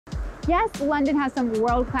Yes, London has some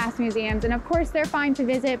world-class museums, and of course they're fine to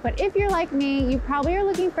visit, but if you're like me, you probably are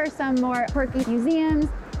looking for some more quirky museums,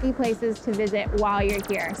 places to visit while you're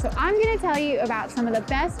here. So I'm going to tell you about some of the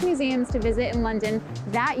best museums to visit in London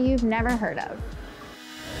that you've never heard of.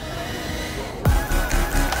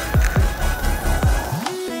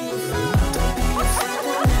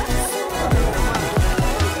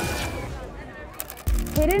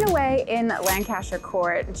 Hidden away in Lancashire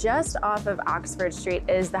Court, just off of Oxford Street,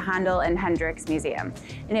 is the Handel and Hendrix Museum.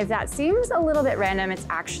 And if that seems a little bit random, it's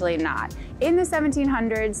actually not. In the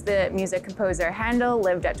 1700s, the music composer Handel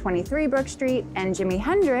lived at 23 Brook Street, and Jimi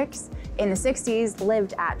Hendrix in the 60s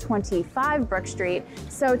lived at 25 Brook Street.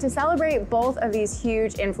 So to celebrate both of these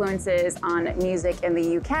huge influences on music in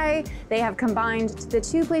the UK, they have combined the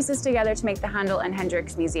two places together to make the Handel and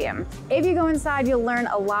Hendrix Museum. If you go inside, you'll learn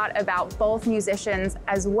a lot about both musicians,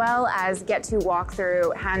 as well as get to walk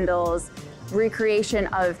through Handel's recreation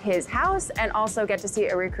of his house and also get to see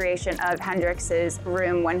a recreation of Hendrix's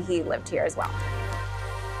room when he lived here as well.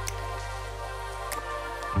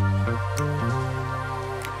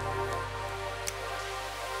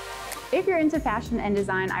 If you're into fashion and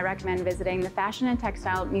design, I recommend visiting the Fashion and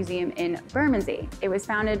Textile Museum in Bermondsey. It was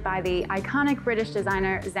founded by the iconic British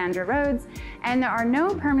designer Zandra Rhodes, and there are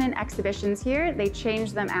no permanent exhibitions here. They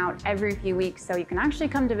change them out every few weeks, so you can actually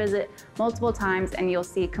come to visit multiple times and you'll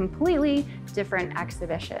see completely different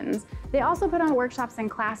exhibitions. They also put on workshops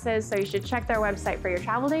and classes, so you should check their website for your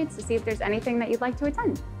travel dates to see if there's anything that you'd like to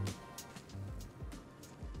attend.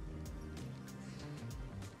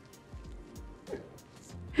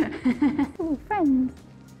 Ooh, friends,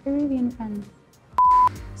 Peruvian friends.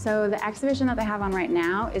 So the exhibition that they have on right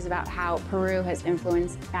now is about how Peru has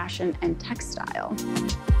influenced fashion and textile.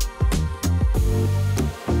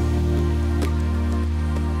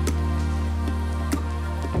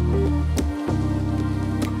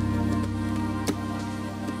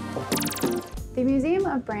 The Museum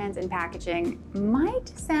of Brands and Packaging might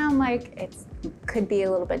sound like it could be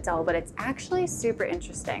a little bit dull, but it's actually super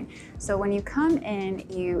interesting. So when you come in,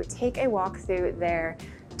 you take a walk through their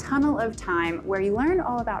tunnel of time where you learn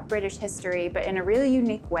all about British history, but in a really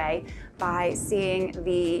unique way by seeing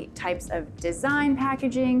the types of design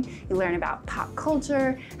packaging. You learn about pop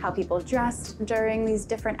culture, how people dressed during these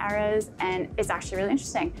different eras, and it's actually really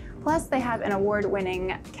interesting. Plus, they have an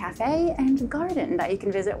award-winning cafe and garden that you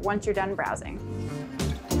can visit once you're done browsing.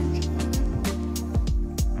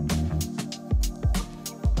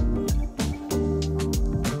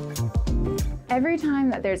 Every time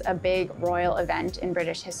that there's a big royal event in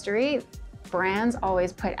British history, brands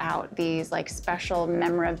always put out these like special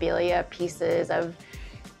memorabilia pieces of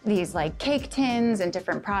these like cake tins and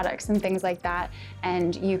different products and things like that.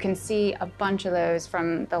 And you can see a bunch of those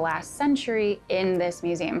from the last century in this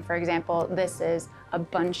museum. For example, this is a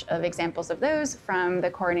bunch of examples of those from the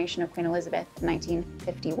coronation of Queen Elizabeth in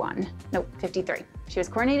 1951. No, 53. She was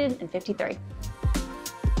coronated in 53.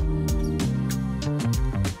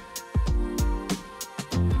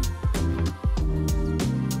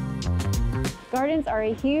 Gardens are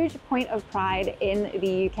a huge point of pride in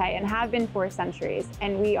the UK and have been for centuries.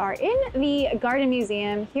 And we are in the Garden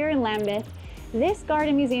Museum here in Lambeth. This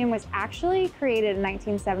garden museum was actually created in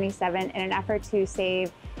 1977 in an effort to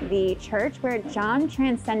save the church where John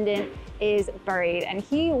Transcendent is buried. And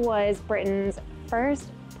he was Britain's first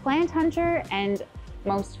plant hunter and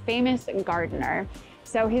most famous gardener.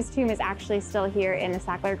 So his tomb is actually still here in the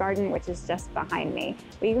Sackler Garden, which is just behind me.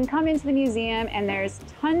 But you can come into the museum and there's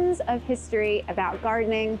tons of history about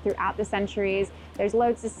gardening throughout the centuries. There's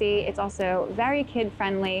loads to see. It's also very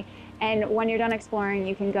kid-friendly. And when you're done exploring,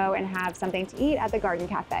 you can go and have something to eat at the Garden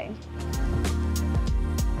Cafe.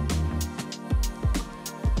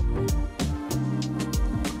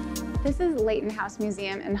 This is Leighton House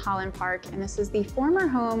Museum in Holland Park, and this is the former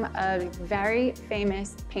home of a very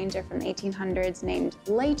famous painter from the 1800s named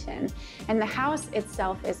Leighton. And the house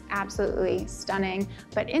itself is absolutely stunning,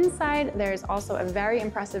 but inside there's also a very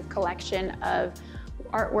impressive collection of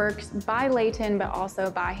artworks by Leighton, but also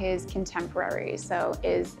by his contemporaries, so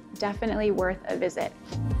is definitely worth a visit.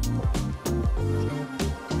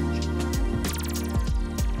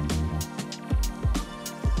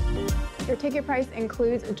 Your ticket price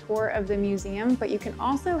includes a tour of the museum, but you can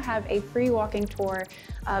also have a free walking tour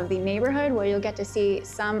of the neighborhood where you'll get to see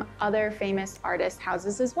some other famous artists'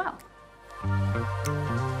 houses as well.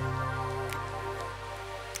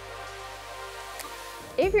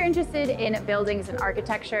 If you're interested in buildings and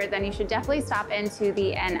architecture, then you should definitely stop into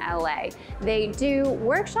the NLA. They do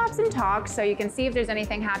workshops and talks, so you can see if there's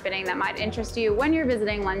anything happening that might interest you when you're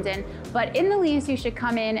visiting London. But in the least, you should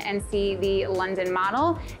come in and see the London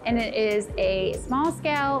model. And it is a small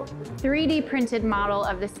scale 3D printed model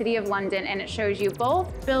of the City of London, and it shows you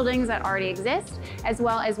both buildings that already exist as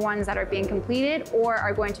well as ones that are being completed or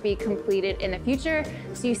are going to be completed in the future.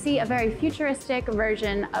 So you see a very futuristic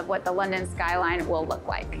version of what the London skyline will look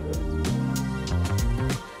like.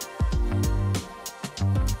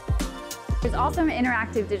 There's also an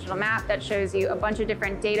interactive digital map that shows you a bunch of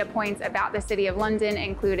different data points about the City of London,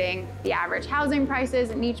 including the average housing prices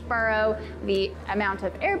in each borough, the amount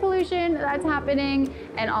of air pollution that's happening,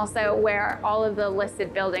 and also where all of the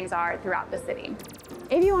listed buildings are throughout the city.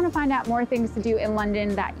 If you want to find out more things to do in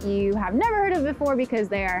London that you have never heard of before because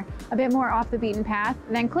they're a bit more off the beaten path,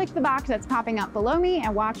 then click the box that's popping up below me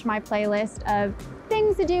and watch my playlist of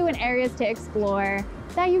things to do and areas to explore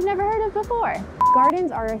that you've never heard of before.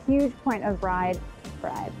 Gardens are a huge point of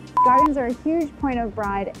Gardens are a huge point of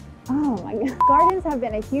oh my God. Gardens have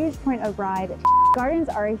been a huge point of Gardens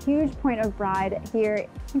are a huge point of here.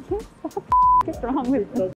 I can't stop. What's wrong with me?